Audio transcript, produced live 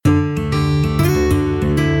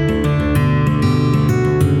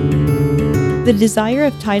The desire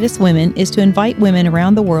of Titus Women is to invite women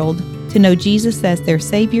around the world to know Jesus as their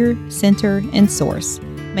Savior, Center, and Source.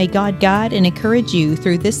 May God guide and encourage you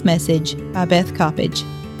through this message by Beth Coppedge.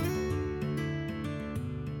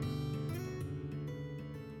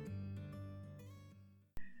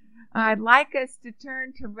 I'd like us to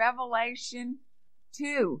turn to Revelation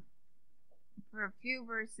 2 for a few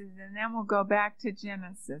verses, and then we'll go back to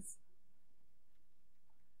Genesis.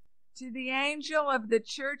 To the angel of the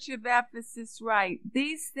church of Ephesus write,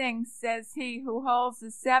 "These things says he who holds the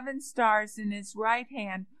 7 stars in his right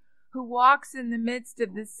hand, who walks in the midst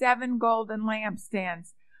of the 7 golden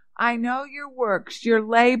lampstands. I know your works, your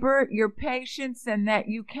labor, your patience, and that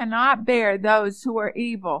you cannot bear those who are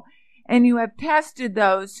evil. And you have tested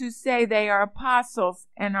those who say they are apostles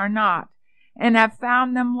and are not, and have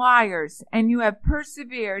found them liars. And you have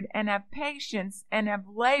persevered and have patience and have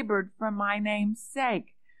labored for my name's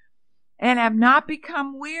sake, and have not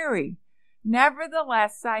become weary.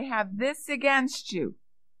 Nevertheless, I have this against you.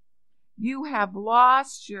 You have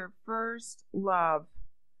lost your first love.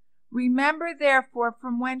 Remember, therefore,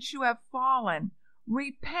 from whence you have fallen.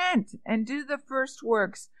 Repent and do the first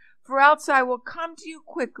works, for else I will come to you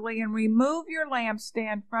quickly and remove your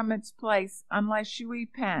lampstand from its place, unless you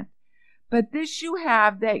repent. But this you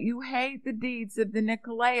have, that you hate the deeds of the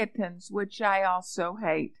Nicolaitans, which I also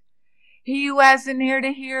hate. He who has an ear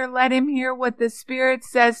to hear, let him hear what the Spirit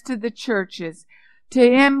says to the churches. To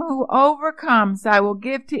him who overcomes, I will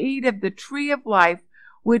give to eat of the tree of life,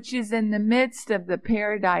 which is in the midst of the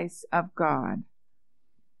paradise of God."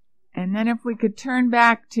 And then if we could turn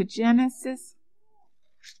back to Genesis.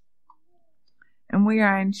 And we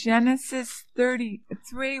are in Genesis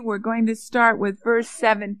 33. We're going to start with verse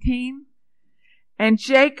 17. "And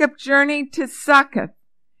Jacob journeyed to Succoth.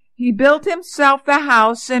 He built himself a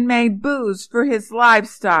house and made booths for his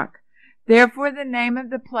livestock. Therefore the name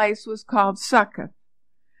of the place was called Succoth.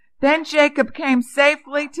 Then Jacob came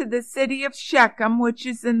safely to the city of Schechem, which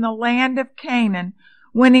is in the land of Canaan,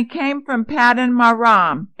 when he came from Paddan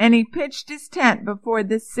Aram, and he pitched his tent before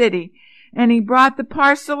the city. And he brought the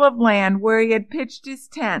parcel of land where he had pitched his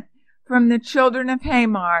tent from the children of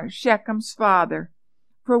Hamor, Shechem's father,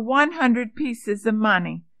 for 100 pieces of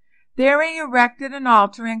money. There he erected an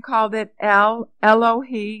altar and called it El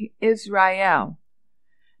Elohe Israel.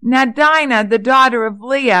 Now Dinah, the daughter of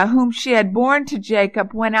Leah, whom she had borne to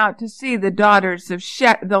Jacob, went out to see the daughters of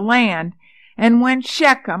the land. And when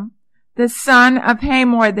Schechem, the son of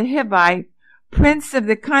Hamor the Hivite, prince of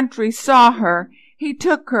the country, saw her, he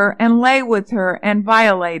took her and lay with her and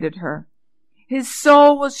violated her. His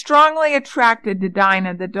soul was strongly attracted to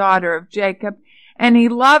Dinah, the daughter of Jacob, and he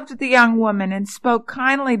loved the young woman and spoke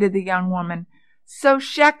kindly to the young woman. So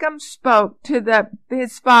Shechem spoke to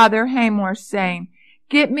his father Hamor, saying,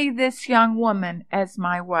 'Get me this young woman as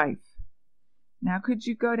my wife.'" Now could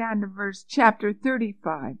you go down to chapter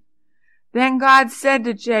 35. "Then God said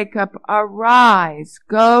to Jacob, 'Arise,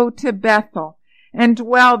 go to Bethel, and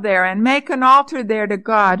dwell there, and make an altar there to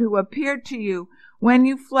God, who appeared to you when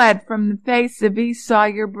you fled from the face of Esau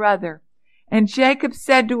your brother.' And Jacob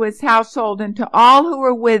said to his household and to all who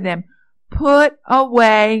were with him, 'Put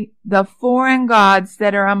away the foreign gods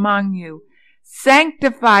that are among you.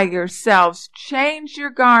 Sanctify yourselves, change your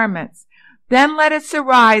garments. Then let us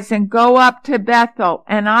arise and go up to Bethel,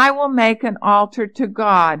 and I will make an altar to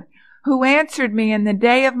God, who answered me in the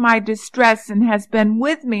day of my distress and has been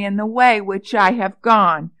with me in the way which I have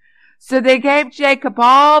gone.' So they gave Jacob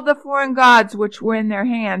all the foreign gods which were in their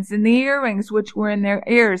hands, and the earrings which were in their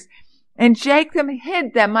ears. And Jacob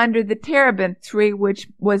hid them under the terebinth tree which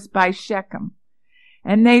was by Shechem.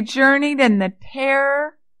 And they journeyed, and the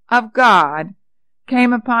terror of God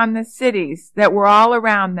came upon the cities that were all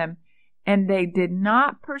around them, and they did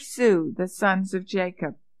not pursue the sons of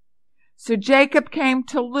Jacob. So Jacob came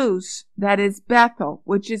to Luz, that is Bethel,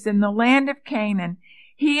 which is in the land of Canaan,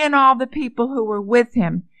 he and all the people who were with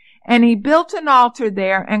him. And he built an altar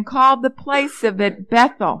there and called the place of it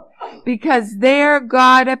Bethel, because there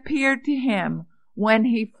God appeared to him when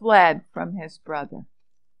he fled from his brother."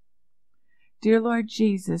 Dear Lord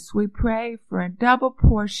Jesus, we pray for a double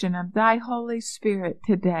portion of thy Holy Spirit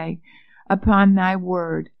today upon thy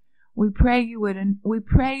word. We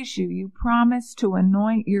praise you. You promised to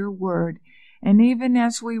anoint your word. And even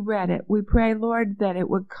as we read it, we pray, Lord, that it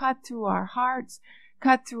would cut through our hearts,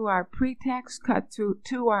 cut through our pretext, cut through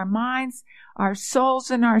to our minds, our souls,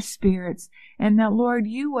 and our spirits, and that, Lord,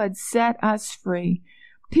 you would set us free.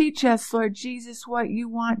 Teach us, Lord Jesus, what you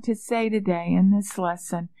want to say today in this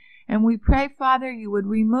lesson. And we pray, Father, you would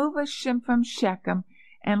remove us from Shechem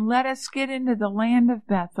and let us get into the land of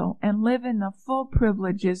Bethel and live in the full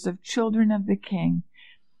privileges of children of the King.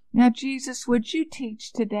 Now, Jesus, would you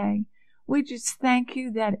teach today? We just thank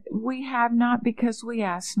you that we have not because we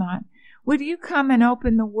ask not. Would you come and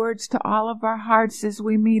open the words to all of our hearts as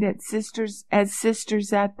we meet as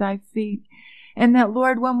sisters at thy feet? And that,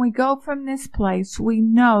 Lord, when we go from this place, we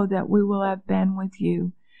know that we will have been with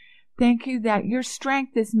you. Thank you that your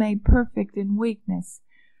strength is made perfect in weakness.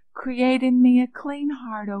 Create in me a clean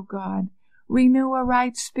heart, O God. Renew a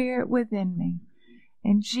right spirit within me.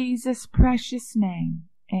 In Jesus' precious name,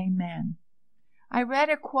 amen. I read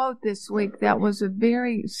a quote this week that was a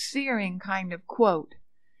very searing kind of quote.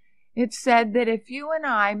 It said that if you and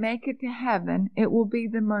I make it to heaven, it will be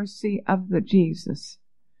the mercy of the Jesus.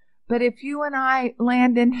 But if you and I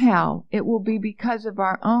land in hell, it will be because of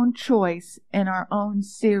our own choice and our own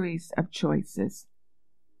series of choices.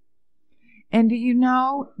 And do you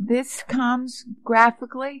know, this comes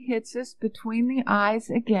graphically, hits us between the eyes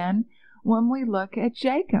again when we look at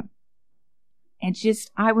Jacob. And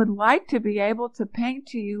I would like to be able to paint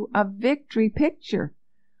to you a victory picture.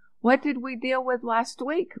 What did we deal with last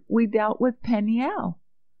week? We dealt with Peniel,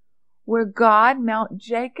 where God met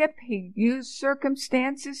Jacob. He used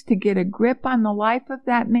circumstances to get a grip on the life of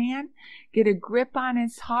that man, get a grip on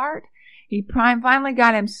his heart. He finally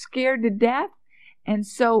got him scared to death. And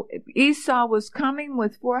so Esau was coming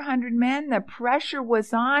with 400 men. The pressure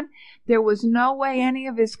was on. There was no way any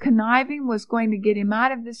of his conniving was going to get him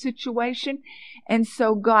out of the situation. And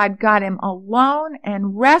so God got him alone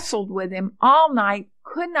and wrestled with him all night,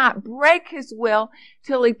 could not break his will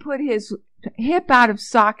till he put his hip out of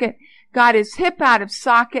socket, got his hip out of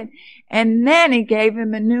socket, and then he gave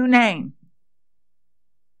him a new name.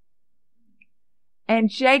 And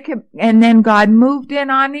then God moved in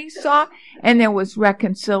on Esau, and there was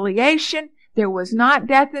reconciliation. There was not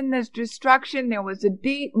death and destruction. There was a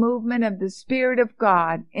deep movement of the Spirit of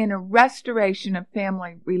God in a restoration of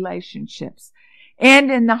family relationships. And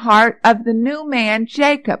in the heart of the new man,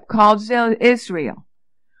 Jacob, called Israel.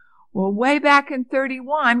 Well, way back in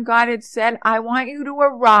 31, God had said, I want you to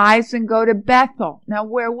arise and go to Bethel. Now,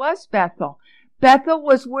 where was Bethel? Bethel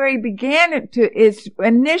was where he began his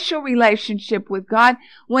initial relationship with God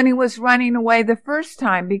when he was running away the first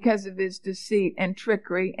time because of his deceit and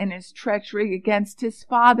trickery and his treachery against his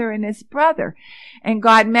father and his brother. And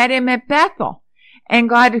God met him at Bethel. And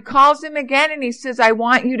God calls him again and he says, I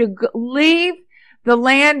want you to leave the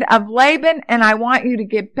land of Laban and I want you to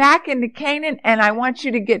get back into Canaan and I want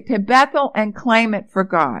you to get to Bethel and claim it for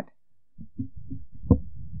God.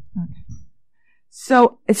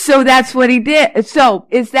 So that's what he did. So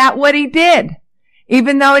is that what he did?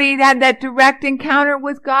 Even though he had that direct encounter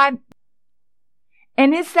with God?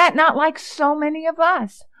 And is that not like so many of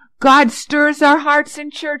us? God stirs our hearts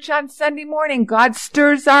in church on Sunday morning. God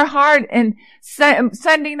stirs our heart in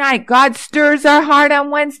Sunday night. God stirs our heart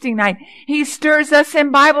on Wednesday night. He stirs us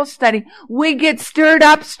in Bible study. We get stirred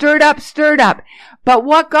up. But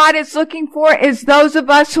what God is looking for is those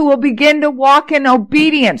of us who will begin to walk in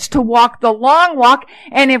obedience, to walk the long walk.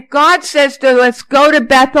 And if God says to us, go to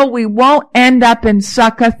Bethel, we won't end up in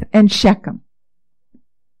Succoth and Schechem.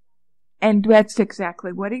 And that's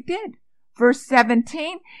exactly what he did. Verse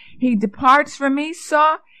 17, he departs from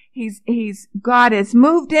Esau. God has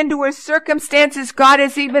moved into his circumstances. God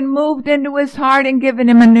has even moved into his heart and given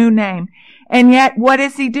him a new name. And yet, what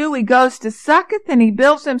does he do? He goes to Succoth and he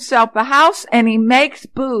builds himself a house and he makes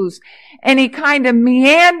booze. And he kind of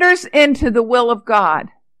meanders into the will of God.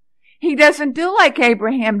 He doesn't do like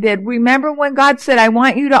Abraham did. Remember when God said, I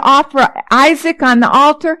want you to offer Isaac on the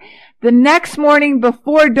altar? The next morning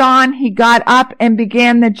before dawn, he got up and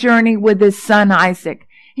began the journey with his son Isaac.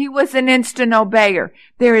 He was an instant obeyer.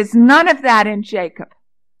 There is none of that in Jacob.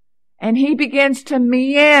 And he begins to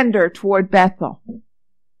meander toward Bethel.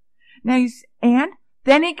 Now, and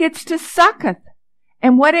then he gets to Succoth.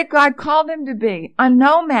 And what did God call him to be? A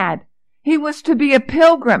nomad. He was to be a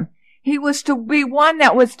pilgrim. He was to be one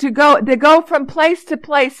that was to go from place to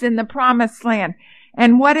place in the promised land.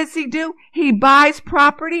 And what does he do? He buys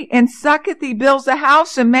property in Succoth. He builds a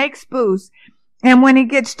house and makes booze. And when he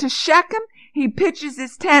gets to Schechem, he pitches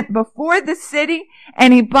his tent before the city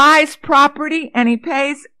and he buys property and he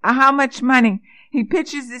pays how much money? He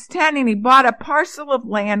pitches his tent and he bought a parcel of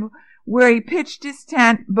land where he pitched his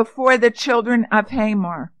tent before the children of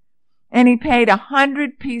Hamor. And he paid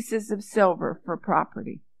 100 pieces of silver for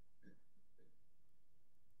property.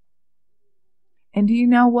 And do you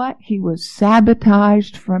know what? He was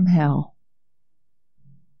sabotaged from hell.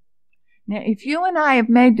 Now, if you and I have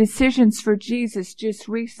made decisions for Jesus just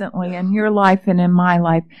recently in your life and in my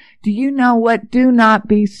life, do you know what? Do not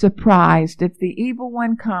be surprised if the evil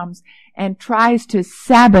one comes and tries to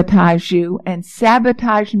sabotage you and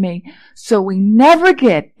sabotage me so we never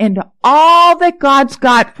get into all that God's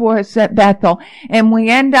got for us at Bethel and we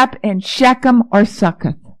end up in Schechem or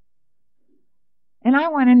Succoth. And I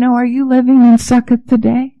want to know, are you living in Succoth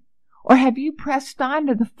today? Or have you pressed on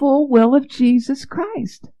to the full will of Jesus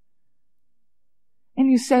Christ? And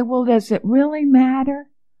you say, well, does it really matter?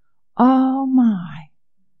 Oh my.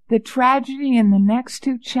 The tragedy in the next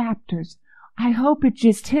 2 chapters. I hope it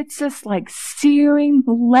just hits us like searing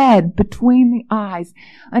lead between the eyes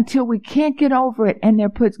until we can't get over it. And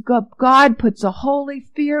God puts a holy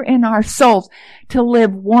fear in our souls to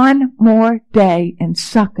live one more day in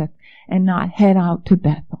Succoth and not head out to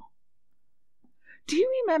Bethel. Do you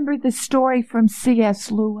remember the story from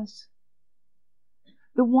C.S. Lewis?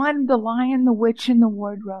 The Lion, the Witch, and the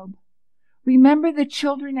Wardrobe. Remember the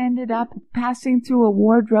children ended up passing through a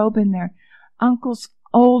wardrobe in their uncle's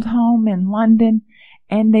old home in London,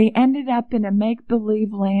 and they ended up in a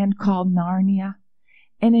make-believe land called Narnia.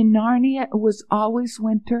 And in Narnia, it was always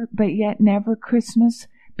winter, but yet never Christmas,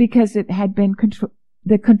 because it had been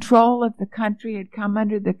the control of the country had come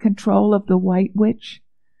under the control of the White Witch.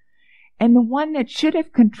 And the one that should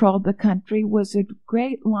have controlled the country was a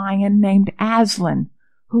great lion named Aslan,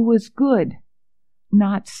 who was good,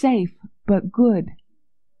 not safe, but good.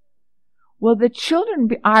 Well, the children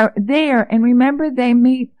are there, and remember they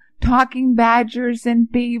meet talking badgers and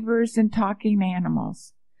beavers and talking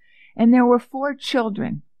animals. And there were 4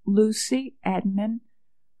 children, Lucy, Edmund,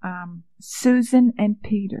 Susan, and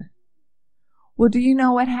Peter. Well, do you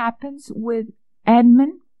know what happens with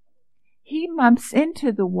Edmund? He bumps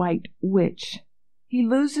into the White Witch. He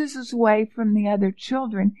loses his way from the other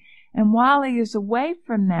children, and while he is away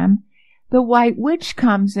from them, the White Witch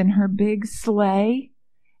comes in her big sleigh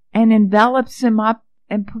and envelops him up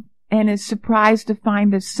and is surprised to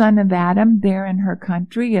find a son of Adam there in her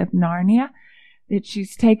country of Narnia that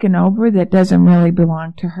she's taken over that doesn't really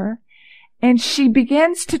belong to her. And she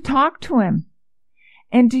begins to talk to him.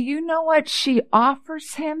 And do you know what she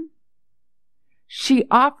offers him? She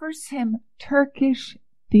offers him Turkish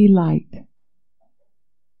delight.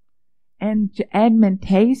 And Edmund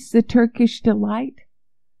tastes the Turkish delight,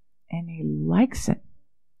 and he likes it.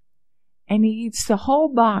 And he eats the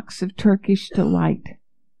whole box of Turkish delight.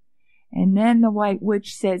 And then the White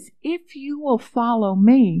Witch says, if you will follow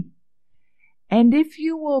me, and if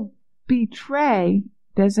you will betray,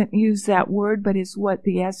 doesn't use that word, but is what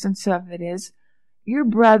the essence of it is, your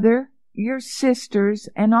brother, your sisters,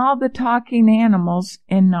 and all the talking animals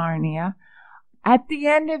in Narnia, at the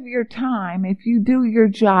end of your time, if you do your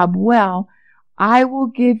job well, I will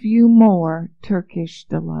give you more Turkish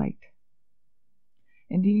delight.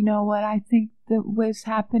 And do you know what I think that was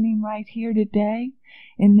happening right here today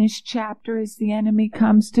in this chapter as the enemy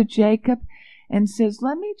comes to Jacob and says,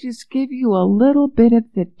 let me just give you a little bit of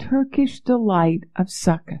the Turkish delight of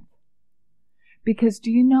Succoth. Because do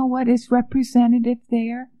you know what is representative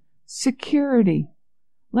there? Security.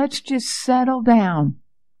 Let's just settle down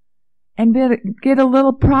and get a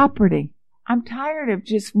little property. I'm tired of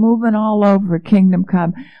just moving all over Kingdom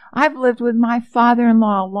Come. I've lived with my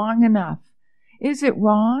father-in-law long enough. Is it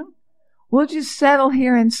wrong? We'll just settle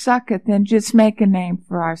here in Succoth and just make a name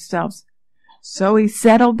for ourselves. So he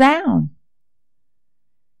settled down.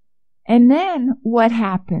 And then what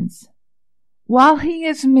happens? While he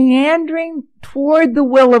is meandering toward the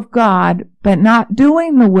will of God, but not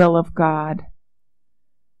doing the will of God,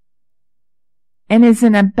 and is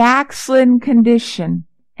in a backslidden condition,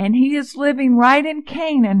 and he is living right in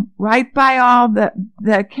Canaan, right by all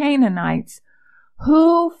the Canaanites,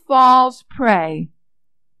 who falls prey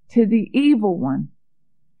to the evil one?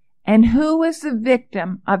 And who is the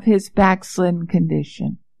victim of his backslidden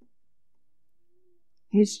condition?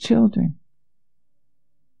 His children.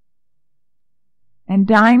 And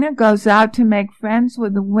Dinah goes out to make friends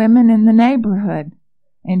with the women in the neighborhood,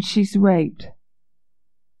 and she's raped.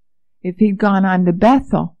 If he'd gone on to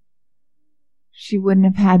Bethel, she wouldn't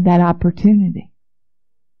have had that opportunity.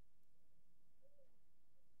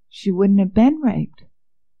 She wouldn't have been raped.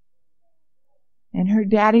 And her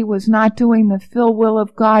daddy was not doing the full will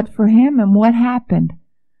of God for him, and what happened?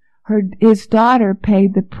 His daughter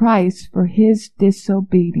paid the price for his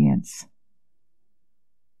disobedience.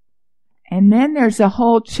 And then there's a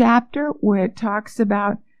whole chapter where it talks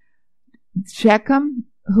about Schechem,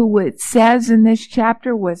 who it says in this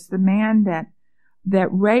chapter was the man that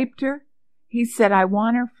raped her. He said, I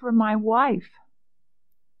want her for my wife.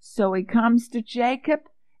 So he comes to Jacob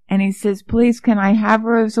And he says, please, can I have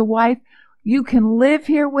her as a wife? You can live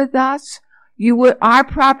here with us. Our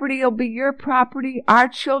property will be your property. Our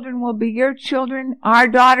children will be your children. Our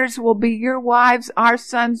daughters will be your wives. Our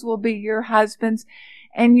sons will be your husbands.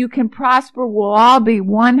 And you can prosper. We'll all be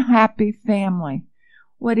one happy family.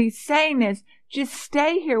 What he's saying is, just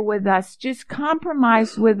stay here with us. Just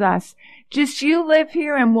compromise with us. Just you live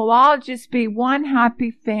here and we'll all just be one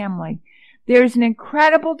happy family. There's an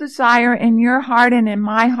incredible desire in your heart and in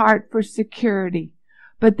my heart for security.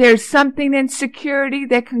 But there's something in security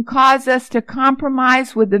that can cause us to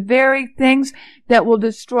compromise with the very things that will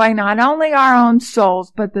destroy not only our own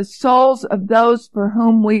souls, but the souls of those for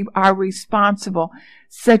whom we are responsible,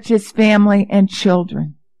 such as family and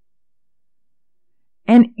children.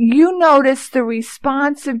 And you notice the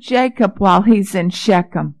response of Jacob while he's in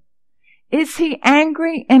Shechem. Is he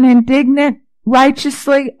angry and indignant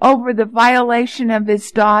righteously over the violation of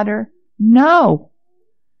his daughter? No.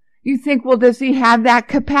 You think, well, does he have that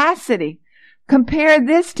capacity? Compare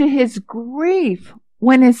this to his grief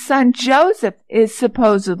when his son Joseph is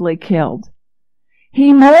supposedly killed.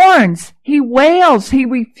 He mourns, he wails, he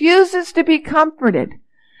refuses to be comforted.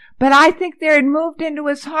 But I think there had moved into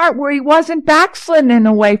his heart where he wasn't backslidden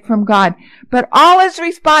away from God. But all his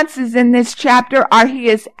responses in this chapter are he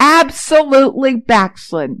is absolutely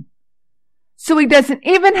backslidden. So he doesn't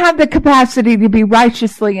even have the capacity to be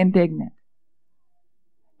righteously indignant.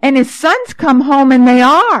 And his sons come home and they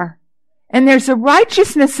are. And there's a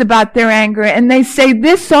righteousness about their anger. And they say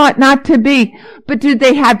this ought not to be. But do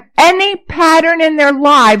they have any pattern in their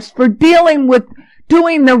lives for dealing with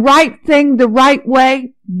doing the right thing the right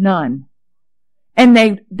way? None. And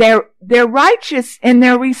they're righteous in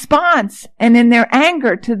their response and in their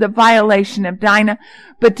anger to the violation of Dinah.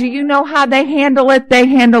 But do you know how they handle it? They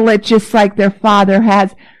handle it just like their father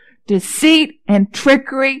has. Deceit and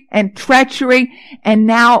trickery and treachery and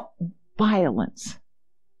now violence.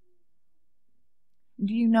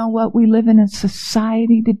 Do you know what? We live in a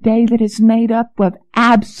society today that is made up of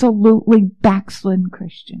absolutely backslidden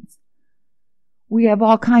Christians. We have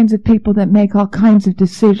all kinds of people that make all kinds of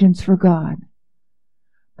decisions for God.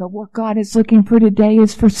 But what God is looking for today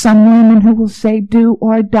is for some women who will say, do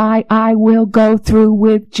or die, I will go through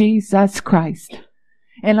with Jesus Christ.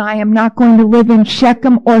 And I am not going to live in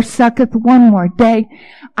Shechem or Succoth one more day.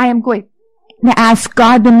 I am going to ask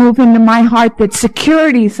God to move into my heart that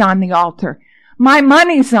security's on the altar. My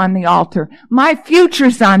money's on the altar. My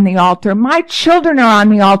future's on the altar. My children are on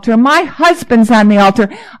the altar. My husband's on the altar.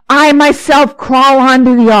 I myself crawl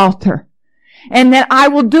onto the altar. And that I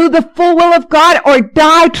will do the full will of God or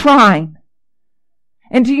die trying.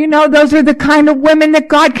 And do you know those are the kind of women that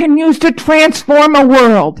God can use to transform a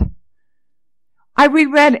world? I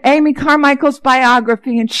reread Amy Carmichael's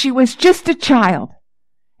biography, and she was just a child.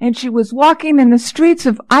 And she was walking in the streets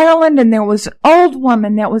of Ireland, and there was an old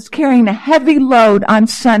woman that was carrying a heavy load on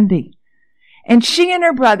Sunday. And she and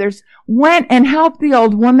her brothers went and helped the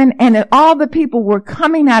old woman, and all the people were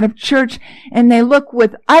coming out of church, and they looked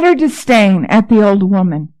with utter disdain at the old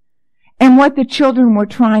woman and what the children were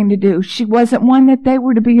trying to do. She wasn't one that they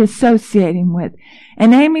were to be associating with.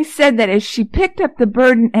 And Amy said that as she picked up the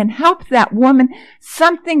burden and helped that woman,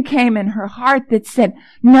 something came in her heart that said,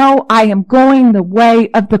 no, I am going the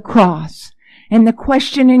way of the cross. And the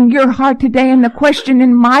question in your heart today and the question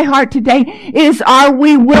in my heart today is, are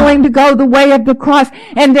we willing to go the way of the cross?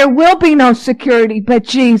 And there will be no security but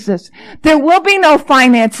Jesus. There will be no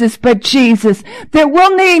finances but Jesus. There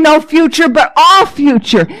will be no future but all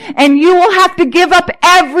future. And you will have to give up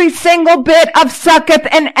every single bit of Succoth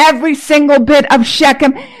and every single bit of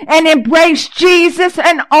Shechem and embrace Jesus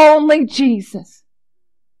and only Jesus.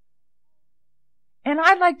 And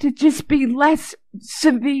I'd like to just be less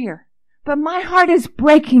severe. But my heart is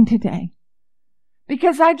breaking today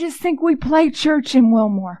because I just think we play church in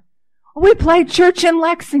Wilmore. We play church in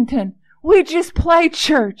Lexington. We just play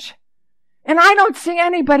church. And I don't see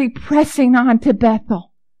anybody pressing on to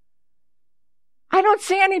Bethel. I don't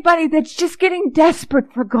see anybody that's just getting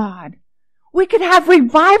desperate for God. We could have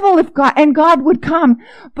revival if God, and God would come.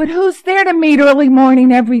 But who's there to meet early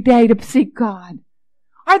morning every day to seek God?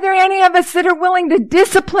 Are there any of us that are willing to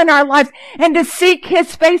discipline our lives and to seek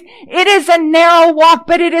His face? It is a narrow walk,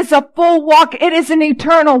 but it is a full walk. It is an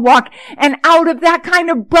eternal walk. And out of that kind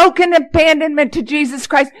of broken abandonment to Jesus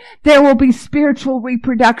Christ, there will be spiritual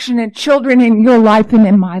reproduction and children in your life and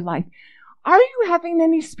in my life. Are you having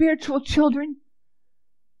any spiritual children?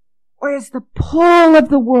 Or is the pull of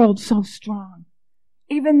the world so strong,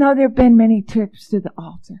 even though there have been many trips to the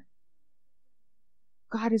altar?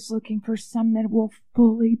 God is looking for some that will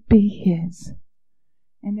fully be His.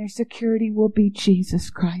 And their security will be Jesus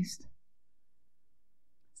Christ.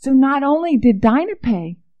 So not only did Dinah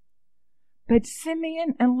pay, but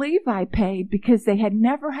Simeon and Levi paid because they had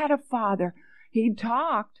never had a father. He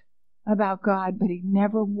talked about God, but he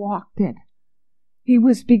never walked it. He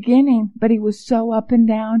was beginning, but he was so up and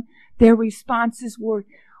down. Their responses were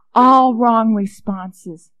all wrong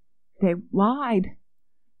responses. They lied.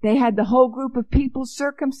 They had the whole group of people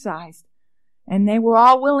circumcised, and they were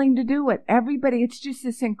all willing to do it. Everybody, it's just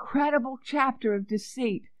this incredible chapter of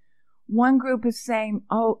deceit. One group is saying,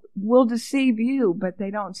 oh, we'll deceive you, but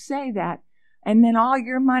they don't say that. And then all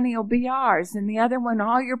your money will be ours. And the other one,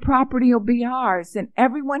 all your property will be ours. And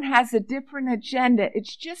everyone has a different agenda.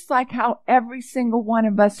 It's just like how every single one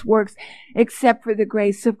of us works, except for the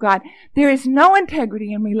grace of God. There is no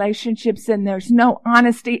integrity in relationships, and there's no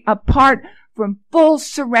honesty apart from full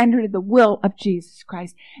surrender to the will of Jesus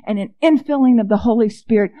Christ and an infilling of the Holy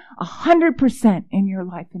Spirit 100% in your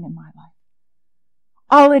life and in my life.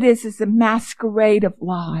 All it is a masquerade of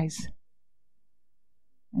lies.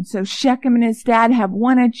 And so Schechem and his dad have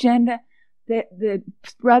one agenda. The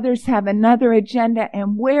brothers have another agenda.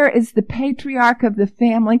 And where is the patriarch of the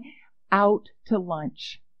family? Out to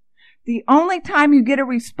lunch. The only time you get a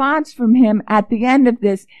response from him at the end of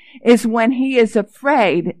this is when he is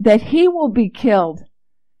afraid that he will be killed.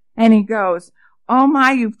 And he goes, oh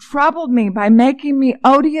my, you've troubled me by making me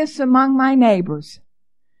odious among my neighbors.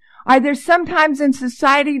 Are there sometimes in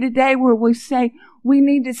society today where we say,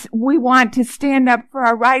 we want to stand up for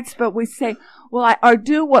our rights, but we say, well, or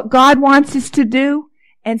do what God wants us to do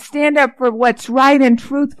and stand up for what's right and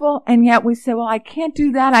truthful. And yet we say, well, I can't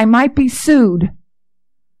do that. I might be sued.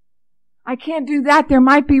 I can't do that. There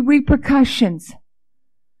might be repercussions.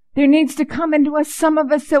 There needs to come into us some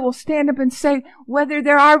of us that will stand up and say, whether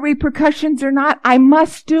there are repercussions or not, I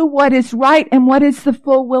must do what is right and what is the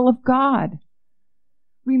full will of God.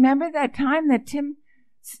 Remember that time that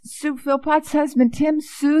Sue Philpott's husband Tim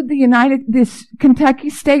sued this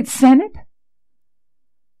Kentucky State Senate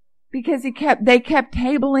because they kept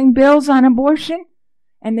tabling bills on abortion,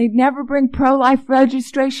 and they'd never bring pro-life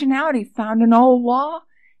registration out. He found an old law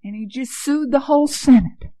and he just sued the whole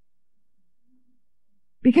Senate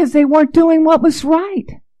because they weren't doing what was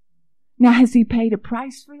right. Now, has he paid a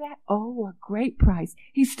price for that? Oh, a great price.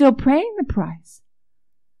 He's still paying the price.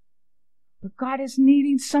 But God is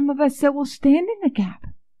needing some of us that will stand in the gap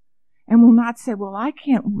and will not say, well, I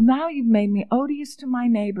can't. Now you've made me odious to my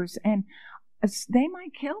neighbors, and they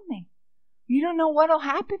might kill me. You don't know what will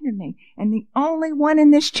happen to me. And the only one in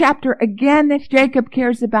this chapter, again, that Jacob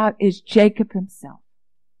cares about is Jacob himself.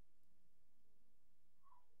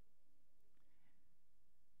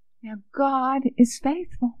 Now, God is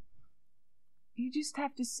faithful. You just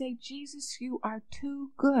have to say, Jesus, you are too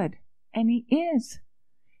good. And he is.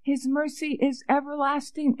 His mercy is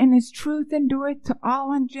everlasting, and his truth endureth to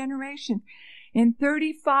all generations. In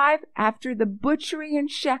 35, after the butchery in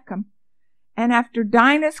Schechem, and after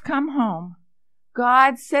Dinah's come home,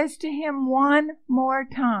 God says to him one more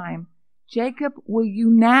time, Jacob, will you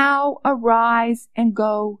now arise and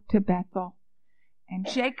go to Bethel? And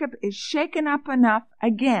Jacob is shaken up enough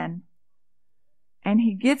again, and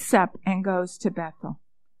he gets up and goes to Bethel.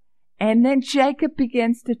 And then Jacob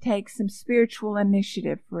begins to take some spiritual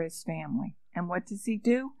initiative for his family. And what does he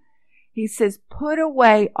do? He says, put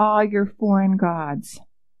away all your foreign gods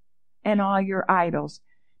and all your idols.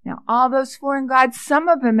 Now, all those foreign gods, some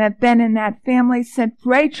of them have been in that family since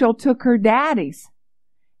Rachel took her daddy's.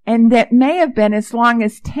 And that may have been as long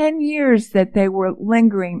as 10 years that they were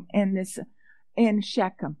lingering in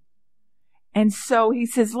Schechem. And so he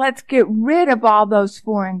says, let's get rid of all those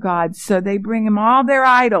foreign gods. So they bring him all their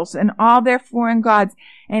idols and all their foreign gods,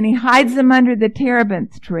 and he hides them under the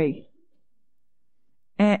terebinth tree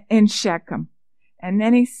in Schechem. And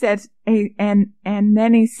then he says, and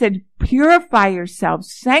then he said, purify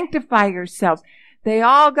yourselves, sanctify yourselves. They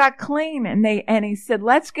all got clean, and he said,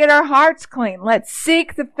 let's get our hearts clean. Let's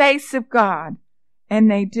seek the face of God.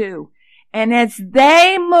 And they do. And as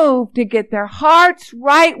they move to get their hearts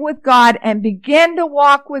right with God and begin to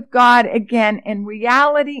walk with God again in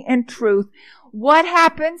reality and truth, what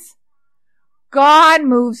happens? God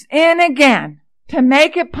moves in again to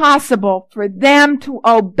make it possible for them to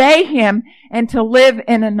obey him and to live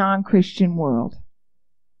in a non-Christian world.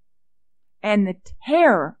 And the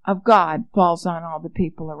terror of God falls on all the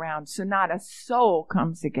people around, so not a soul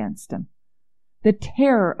comes against them. The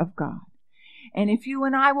terror of God. And if you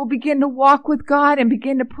and I will begin to walk with God and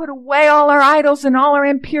begin to put away all our idols and all our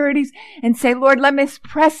impurities and say, Lord, let me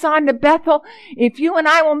press on to Bethel. If you and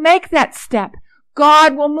I will make that step,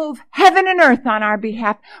 God will move heaven and earth on our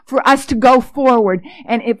behalf for us to go forward.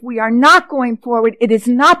 And if we are not going forward, it is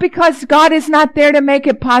not because God is not there to make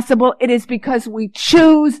it possible. It is because we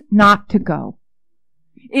choose not to go.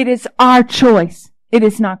 It is our choice. It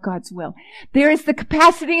is not God's will. There is the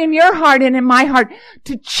capacity in your heart and in my heart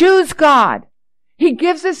to choose God. He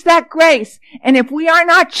gives us that grace. And if we are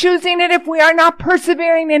not choosing it, if we are not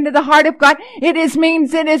persevering into the heart of God,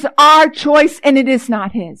 means it is our choice and it is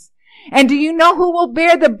not His. And do you know who will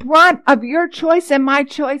bear the brunt of your choice and my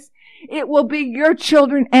choice? It will be your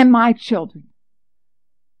children and my children.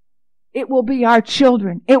 It will be our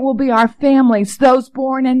children. It will be our families, those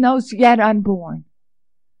born and those yet unborn.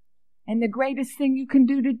 And the greatest thing you can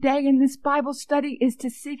do today in this Bible study is to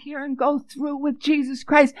sit here and go through with Jesus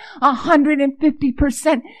Christ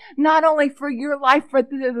 150%, not only for your life, but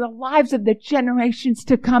the lives of the generations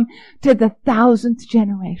to come, to the 1,000th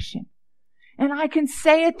generation. And I can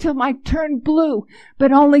say it till I turn blue,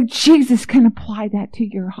 but only Jesus can apply that to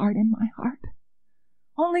your heart and my heart.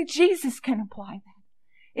 Only Jesus can apply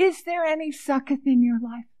that. Is there any sucketh in your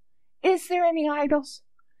life? Is there any idols?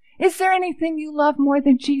 Is there anything you love more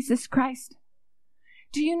than Jesus Christ?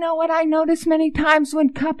 Do you know what I notice many times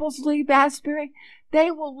when couples leave Asbury?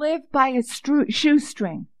 They will live by a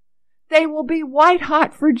shoestring. They will be white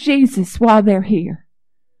hot for Jesus while they're here.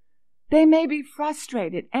 They may be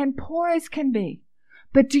frustrated and poor as can be.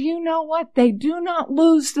 But do you know what? They do not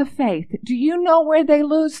lose the faith. Do you know where they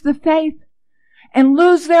lose the faith and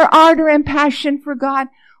lose their ardor and passion for God?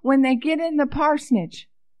 When they get in the parsonage.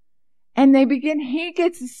 And he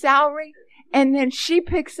gets a salary, and then she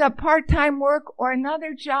picks up part-time work or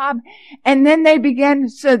another job, and then they begin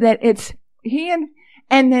so that it's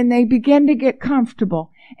and then they begin to get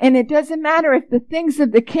comfortable. And it doesn't matter if the things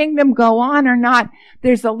of the kingdom go on or not.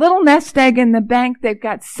 There's a little nest egg in the bank. They've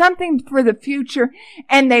got something for the future,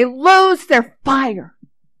 and they lose their fire.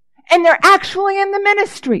 And they're actually in the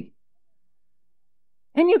ministry.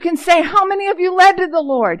 And you can say, how many of you led to the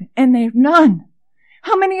Lord? And they've none.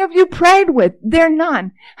 How many of you prayed with? They're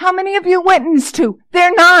none. How many of you witnessed to?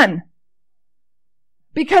 They're none.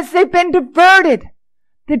 Because they've been diverted.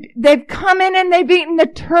 They've come in and they've eaten the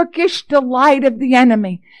Turkish delight of the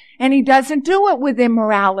enemy. And he doesn't do it with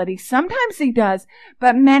immorality. Sometimes he does.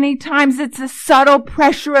 But many times it's a subtle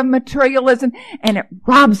pressure of materialism and it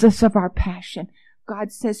robs us of our passion.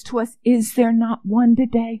 God says to us, is there not one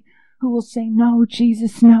today who will say, no,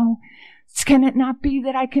 Jesus, no? Can it not be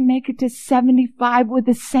that I can make it to 75 with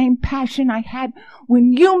the same passion I had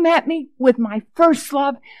when you met me with my first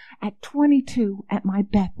love at 22 at my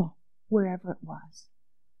Bethel, wherever it was?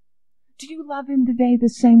 Do you love Him today the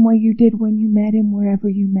same way you did when you met Him, wherever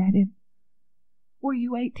you met Him? Were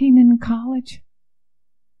you 18 and in college?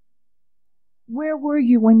 Where were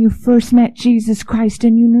you when you first met Jesus Christ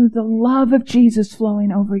and you knew the love of Jesus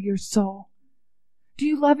flowing over your soul? Do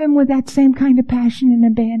you love Him with that same kind of passion and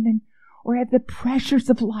abandon? Or have the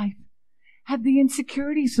pressures of life, have the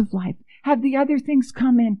insecurities of life, have the other things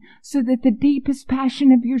come in so that the deepest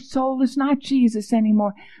passion of your soul is not Jesus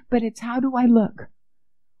anymore, but it's how do I look?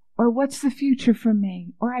 Or what's the future for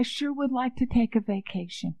me? Or I sure would like to take a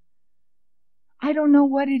vacation. I don't know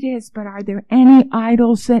what it is, but are there any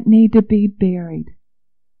idols that need to be buried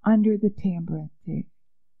under the tambourine?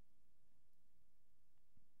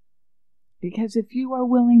 Because if you are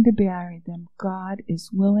willing to bury them, God is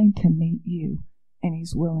willing to meet you, and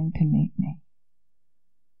He's willing to meet me.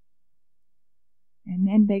 And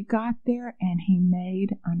then they got there, and He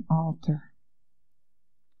made an altar.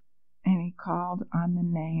 And He called on the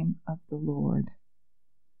name of the Lord.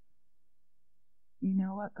 You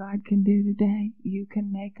know what God can do today? You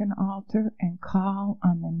can make an altar and call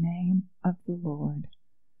on the name of the Lord.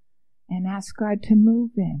 And ask God to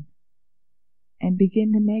move in. And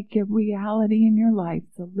begin to make a reality in your life,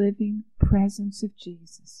 the living presence of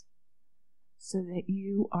Jesus, so that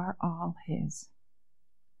you are all His.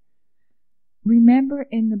 Remember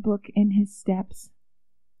in the book, In His Steps,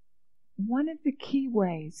 one of the key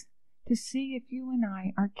ways to see if you and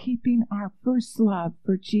I are keeping our first love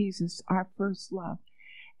for Jesus, our first love.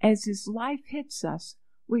 As His life hits us,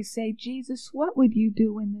 we say, Jesus, what would you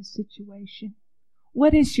do in this situation?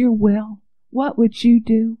 What is your will? What would you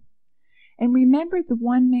do? And remember the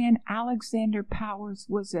one man, Alexander Powers,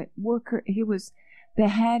 was a worker. He was the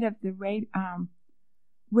head of the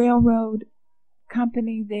railroad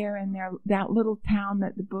company there in that little town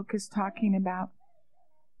that the book is talking about.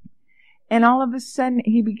 And all of a sudden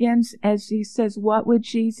he begins, as he says, what would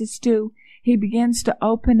Jesus do? He begins to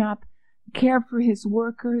open up, care for his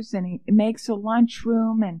workers, and he makes a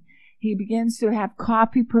lunchroom, and he begins to have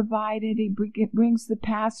coffee provided. He brings the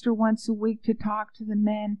pastor once a week to talk to the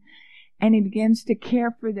men. and he begins to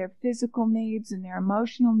care for their physical needs and their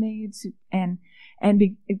emotional needs, and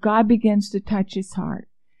God begins to touch his heart.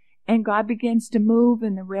 And God begins to move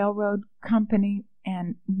in the railroad company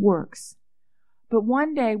and works. But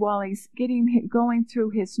one day, while he's going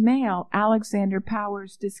through his mail, Alexander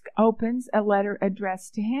Powers opens a letter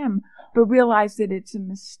addressed to him, but realizes that it's a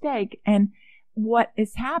mistake. And what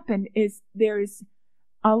has happened is there is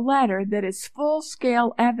a letter that is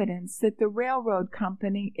full-scale evidence that the railroad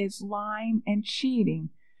company is lying and cheating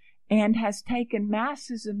and has taken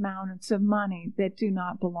massive amounts of money that do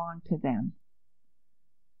not belong to them.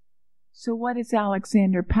 So what is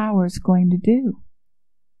Alexander Powers going to do?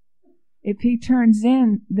 If he turns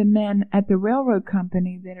in the men at the railroad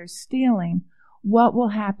company that are stealing, what will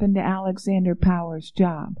happen to Alexander Powers'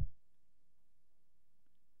 job?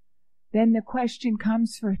 Then the question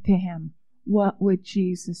comes to him, what would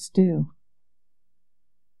Jesus do?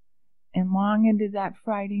 And long into that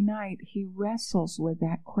Friday night, he wrestles with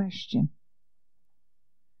that question.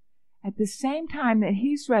 At the same time that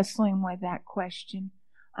he's wrestling with that question,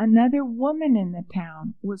 another woman in the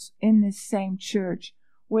town was in this same church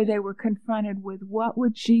where they were confronted with what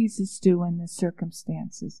would Jesus do in the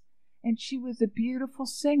circumstances. And she was a beautiful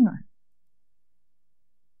singer.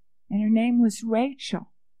 And her name was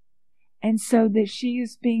Rachel. And so that she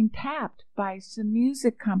is being tapped by some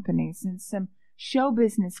music companies and some show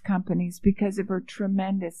business companies because of her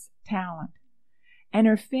tremendous talent. And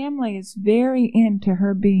her family is very into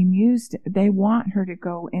her being used. They want her to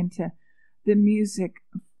go into the music,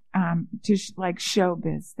 like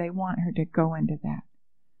showbiz. They want her to go into that.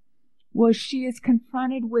 Well, she is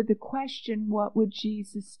confronted with the question, what would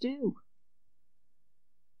Jesus do?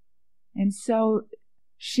 And so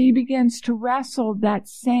she begins to wrestle that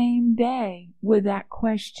same day with that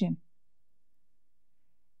question.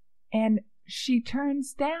 And she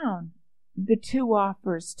turns down the two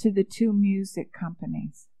offers to the two music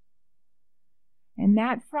companies. And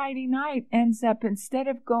that Friday night ends up, instead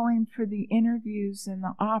of going for the interviews and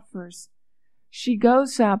the offers, she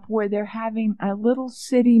goes up where they're having a little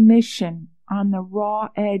city mission on the raw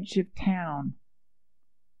edge of town,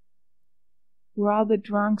 where all the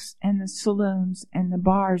drunks and the saloons and the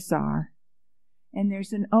bars are. And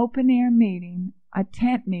there's an open-air meeting, a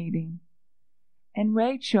tent meeting. And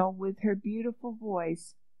Rachel, with her beautiful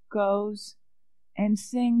voice, goes and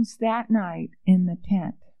sings that night in the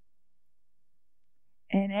tent.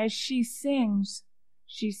 And as she sings,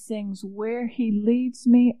 "Where he leads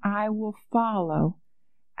me, I will follow."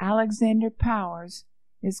 Alexander Powers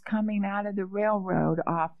is coming out of the railroad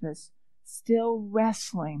office, still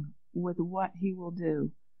wrestling with what he will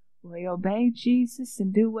do. Will he obey Jesus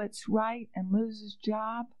and do what's right and lose his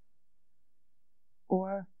job?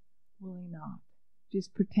 Or will he not?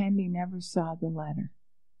 Just pretend he never saw the letter.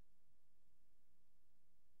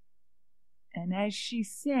 And as she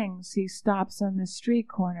sings, he stops on the street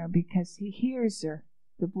corner because he hears her.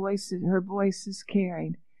 Her voice is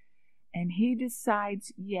carried. And he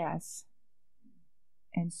decides yes.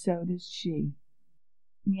 And so does she.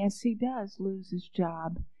 Yes, he does lose his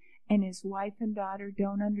job. And his wife and daughter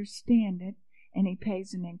don't understand it. And he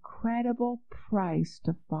pays an incredible price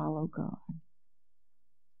to follow God.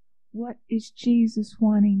 What is Jesus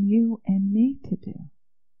wanting you and me to do?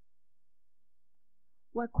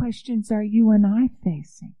 What questions are you and I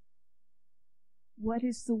facing? What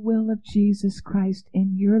is the will of Jesus Christ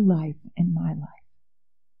in your life and my life?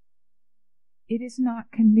 It is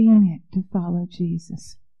not convenient to follow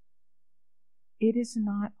Jesus. It is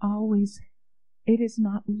not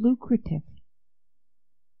lucrative.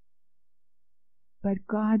 But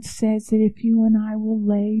God says that if you and I will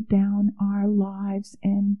lay down our lives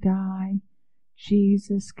and die,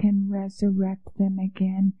 Jesus can resurrect them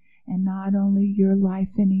again. And not only your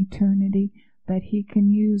life in eternity, but he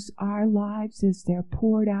can use our lives as they're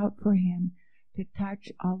poured out for him to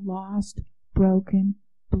touch a lost, broken,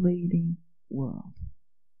 bleeding world.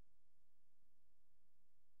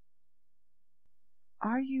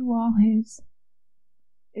 Are you all his?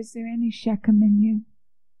 Is there any Schechem in you?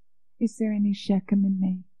 Is there any Schechem in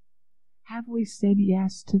me? Have we said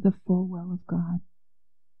yes to the full will of God?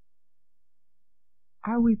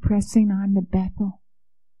 Are we pressing on to Bethel?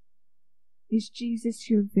 Is Jesus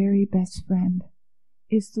your very best friend?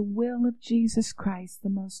 Is the will of Jesus Christ the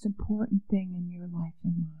most important thing in your life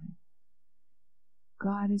and mine?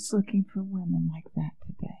 God is looking for women like that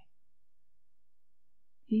today.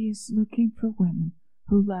 He is looking for women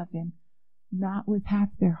who love him not with half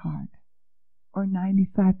their heart or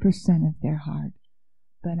 95% of their heart,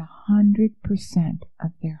 but 100%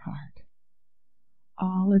 of their heart.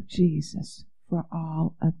 All of Jesus for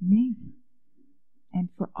all of me and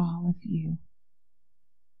for all of you.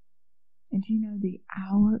 And you know, the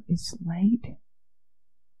hour is late.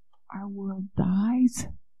 Our world dies.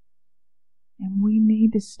 And we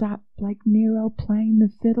need to stop like Nero playing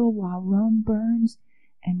the fiddle while Rome burns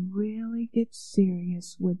and really get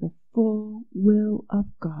serious with the full will of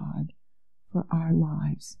God for our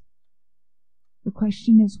lives. The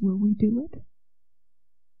question is, will we do it?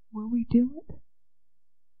 Will we do it?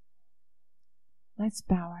 Let's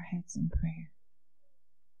bow our heads in prayer.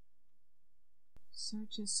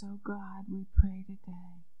 Search us, O God, we pray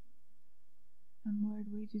today. And Lord,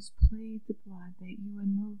 we just plead the blood that you would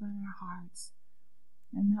move in our hearts.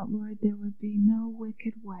 And that, Lord, there would be no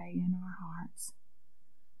wicked way in our hearts.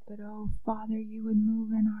 But, oh, Father, you would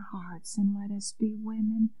move in our hearts and let us be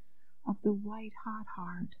women of the white-hot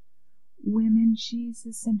heart. Women,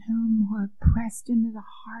 Jesus, in whom who have pressed into the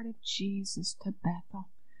heart of Jesus to Bethel.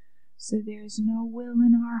 So there is no will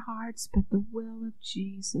in our hearts but the will of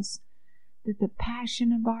Jesus. That the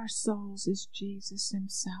passion of our souls is Jesus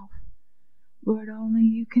himself. Lord, only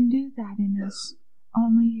you can do that in us.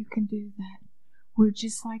 Only you can do that. We're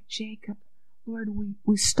just like Jacob. Lord,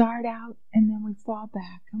 we start out and then we fall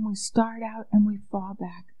back. And we start out and we fall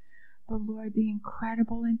back. But Lord, the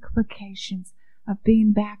incredible implications of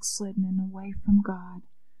being backslidden and away from God.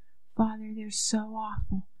 Father, they're so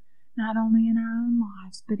awful. Not only in our own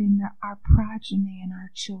lives, but in our progeny and our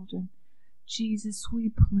children. Jesus, we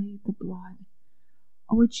plead the blood.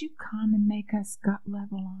 Would you come and make us gut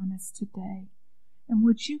level honest today? And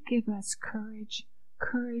would you give us courage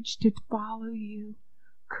to follow you,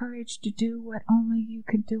 courage to do what only you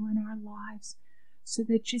could do in our lives, so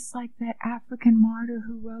that just like that African martyr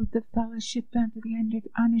who wrote the Fellowship unto the End of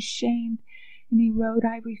Unashamed, and he wrote,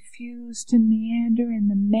 I refuse to meander in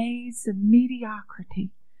the maze of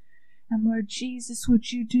mediocrity. And Lord Jesus,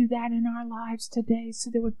 would you do that in our lives today, so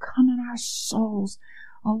there would come in our souls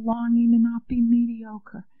a longing to not be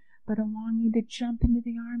mediocre, but a longing to jump into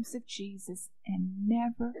the arms of Jesus and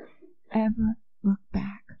never, ever look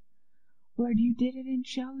back. Lord, you did it in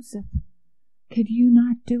Joseph. Could you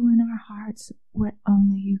not do in our hearts what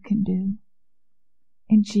only you can do?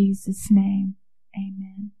 In Jesus' name,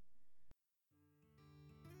 amen.